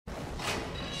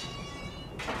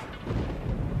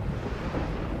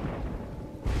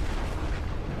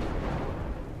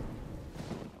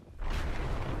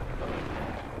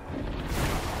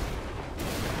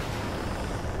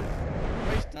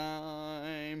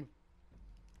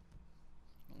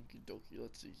Okie dokie,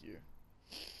 let's see here.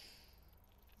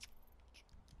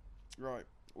 Right,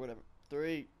 whatever.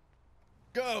 3,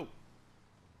 go!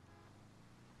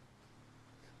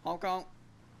 Honk honk.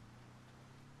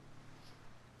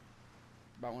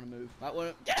 Might want to move. Might want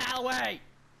to get out of the way!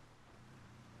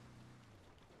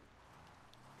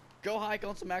 Go hike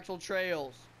on some actual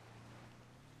trails.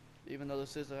 Even though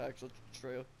this is an actual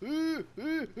trail.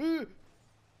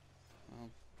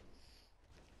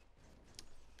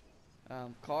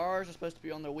 Cars are supposed to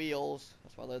be on their wheels.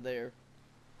 That's why they're there.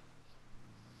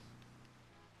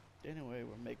 Anyway,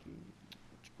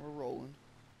 we're rolling.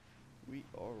 We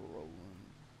are rolling.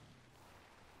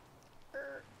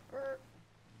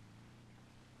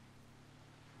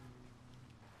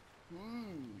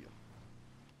 Ooh.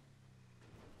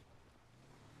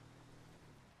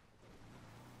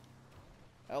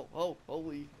 Oh,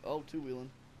 holy, oh, two-wheeling.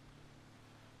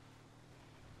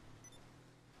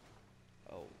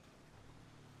 Oh.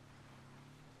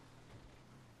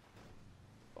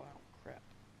 Wow, crap.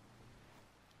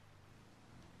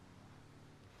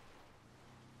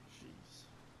 Jeez.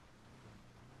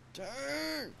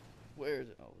 Turn! Where is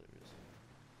it? Oh, there it is.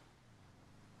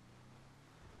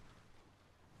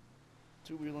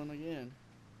 Two-wheeling again.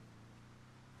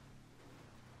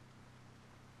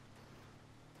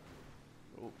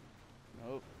 Oh,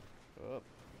 nope. Up.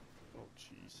 Oh,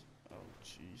 jeez. Oh,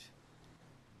 jeez.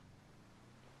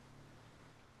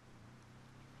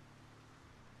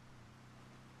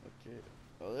 Okay.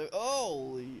 Oh, there.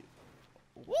 Holy.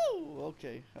 Woo!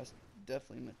 Okay. I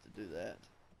definitely meant to do that.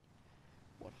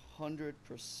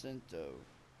 100% of.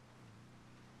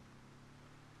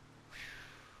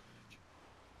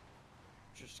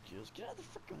 Just skills. Get out of the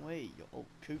freaking way, you old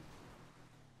coot.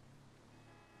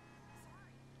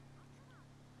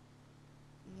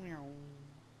 Meow.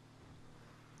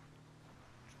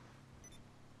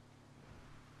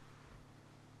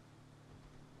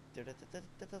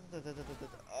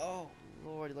 Oh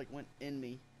Lord, it like went in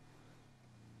me.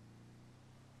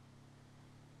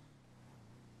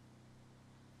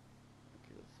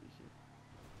 Okay, let's see here.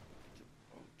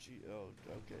 Oh gee, oh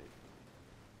okay.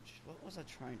 What was I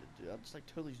trying to do? I just like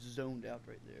totally zoned out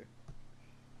right there.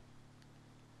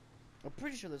 I'm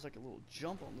pretty sure there's like a little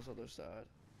jump on this other side.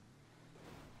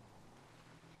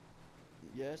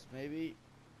 Yes, maybe.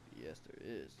 Yes, there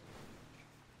is.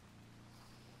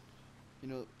 You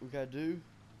know what we gotta do?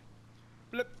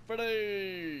 Flip for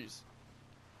days!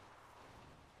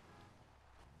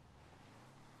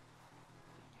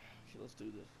 Okay, let's do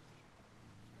this.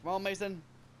 Come on, Mason!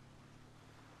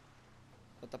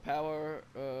 Let the power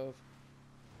of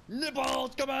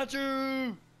nipples come at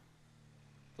you!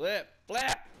 Flip!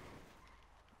 Flip!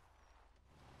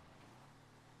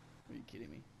 Are you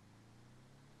kidding me?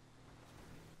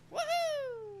 Woohoo!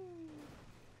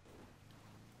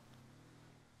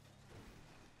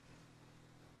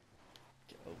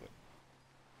 Get over it.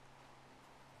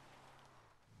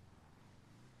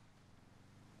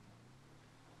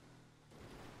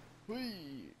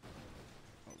 Whee!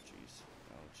 Oh jeez.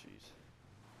 Oh jeez.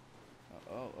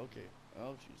 Oh, okay.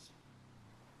 Oh jeez.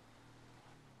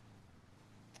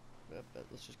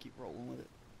 Let's just keep rolling with it.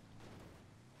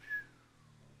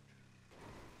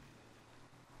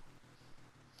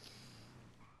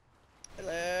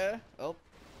 Hello. Oh.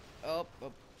 Oh.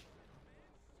 Oh.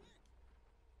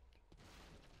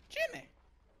 Jimmy.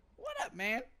 What up,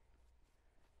 man?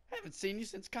 Haven't seen you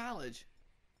since college.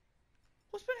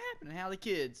 What's been happening? How are the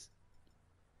kids?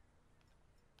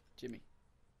 Jimmy.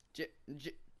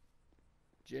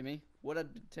 Jimmy, what did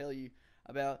I tell you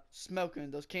about smoking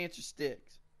those cancer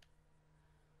sticks?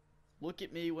 Look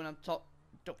at me when I'm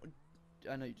don't.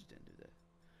 I know you just didn't do that.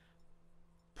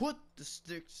 Put the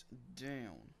sticks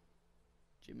down.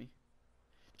 Jimmy.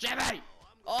 Jimmy!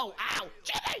 Oh, ow!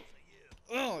 Jimmy!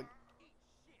 Oh,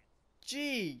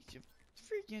 jeez.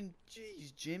 Freaking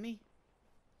jeez, Jimmy.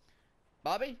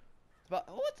 Bobby?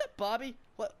 What's up, Bobby?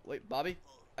 What? Wait, Bobby?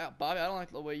 Bobby, I don't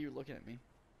like the way you're looking at me.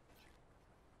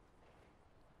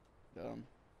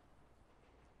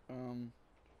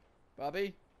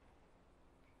 Bobby?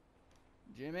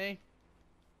 Jimmy?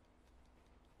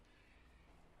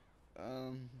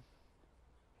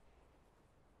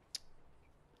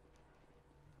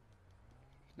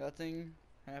 Nothing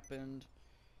happened.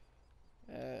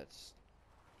 That's,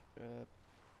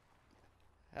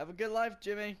 have a good life,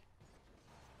 Jimmy.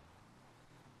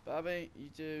 Bobby, you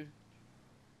too.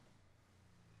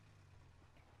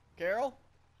 Carol?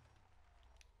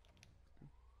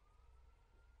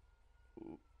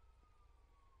 Ooh.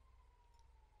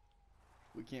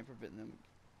 We can't prevent them.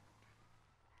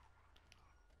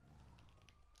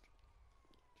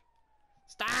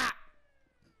 Stop!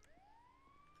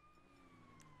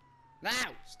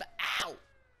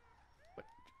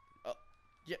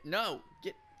 No!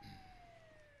 Get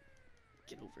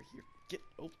over here. Get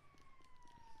over.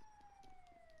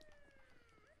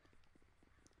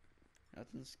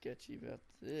 Nothing sketchy about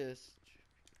this.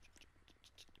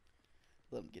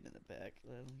 Let him get in the back.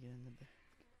 Let him get in the back.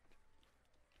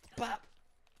 Bop!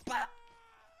 Bop!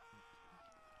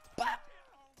 Bop!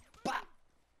 Bop!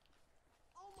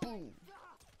 Boom!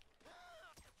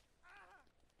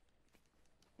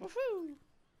 Woohoo!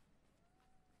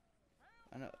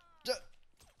 I know.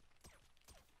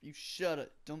 You shut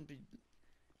it. Don't be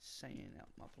saying out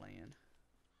my plan.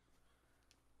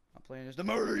 My plan is to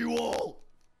murder you all!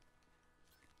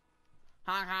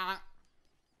 Ha ha!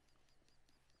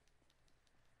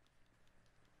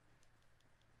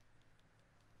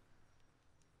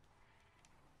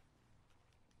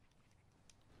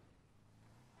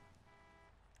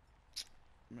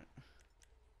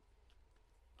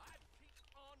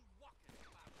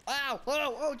 Ow!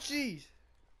 Oh, jeez!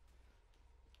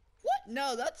 What?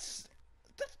 No, that's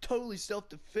totally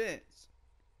self-defense.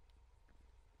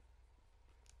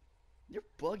 Your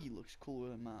buggy looks cooler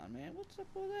than mine, man. What's up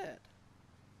with that?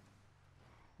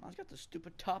 Mine's got the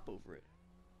stupid top over it.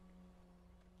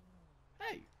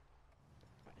 Hey!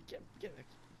 Get back.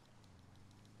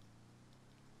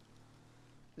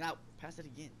 Now, pass it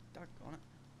again. Dark on it.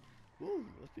 Ooh,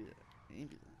 let's be the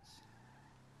ambulance.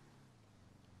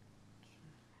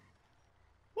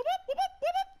 Whoop up, whoop up,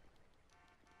 whoop up!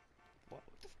 What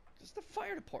the f? This is the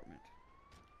fire department.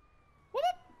 Whoop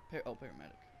up!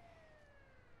 Paramedic.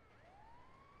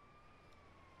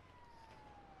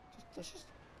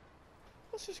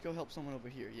 Let's just go help someone over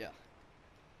here. Yeah.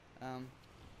 We're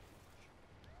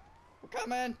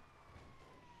coming.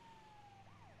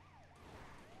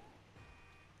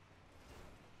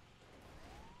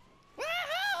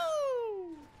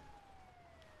 Woohoo!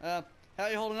 How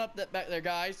you holding up that back there,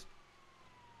 guys?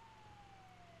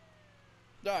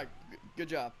 All right, good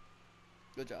job.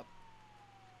 Good job.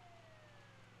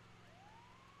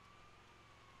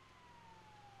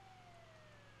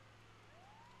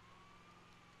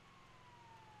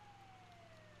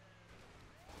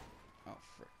 Oh,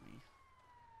 frick me.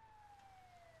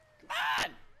 Come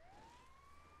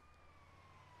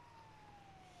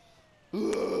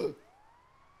on!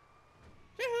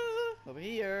 Over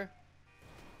here.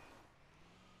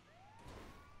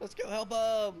 Let's go help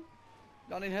him.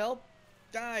 Y'all need help?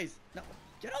 Guys, no,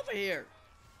 get over here.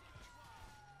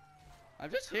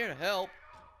 I'm just here to help.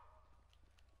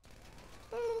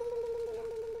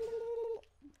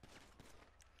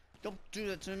 Don't do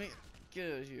that to me.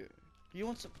 Get out of here. You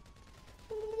want some?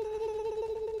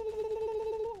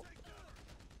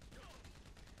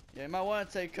 Yeah, you might want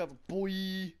to take cover,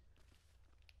 boy.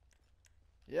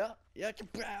 Yeah,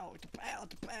 kapow, kapow,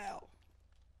 kapow.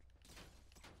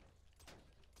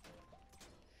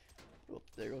 Oh,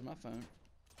 there goes my phone.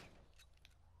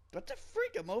 What the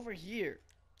freak? I'm over here.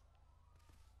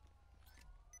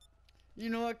 You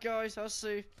know what, guys? I'll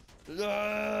see.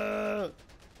 Ah!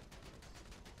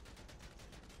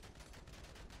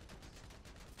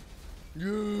 Yeah,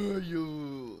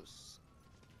 yes.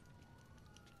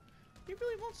 You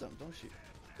really want something, don't you?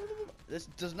 This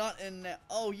does not end now.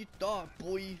 Oh, you thought,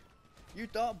 boy. You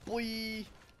thought, boy.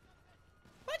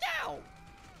 What now?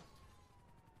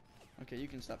 Okay, you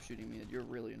can stop shooting me. You're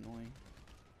really annoying.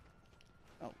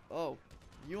 Oh.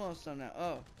 You want some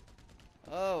now?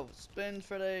 Oh, spins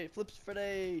for days, flips for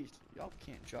days. Y'all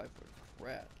can't drive for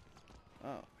crap.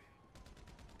 Oh.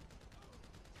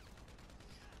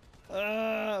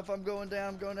 If I'm going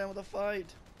down with a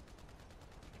fight.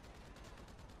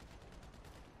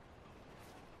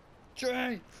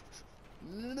 Train!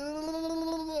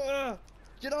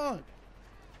 Get on!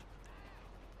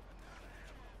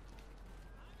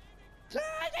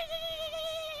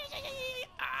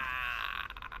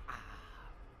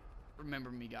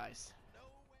 Remember me, guys.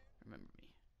 Remember me.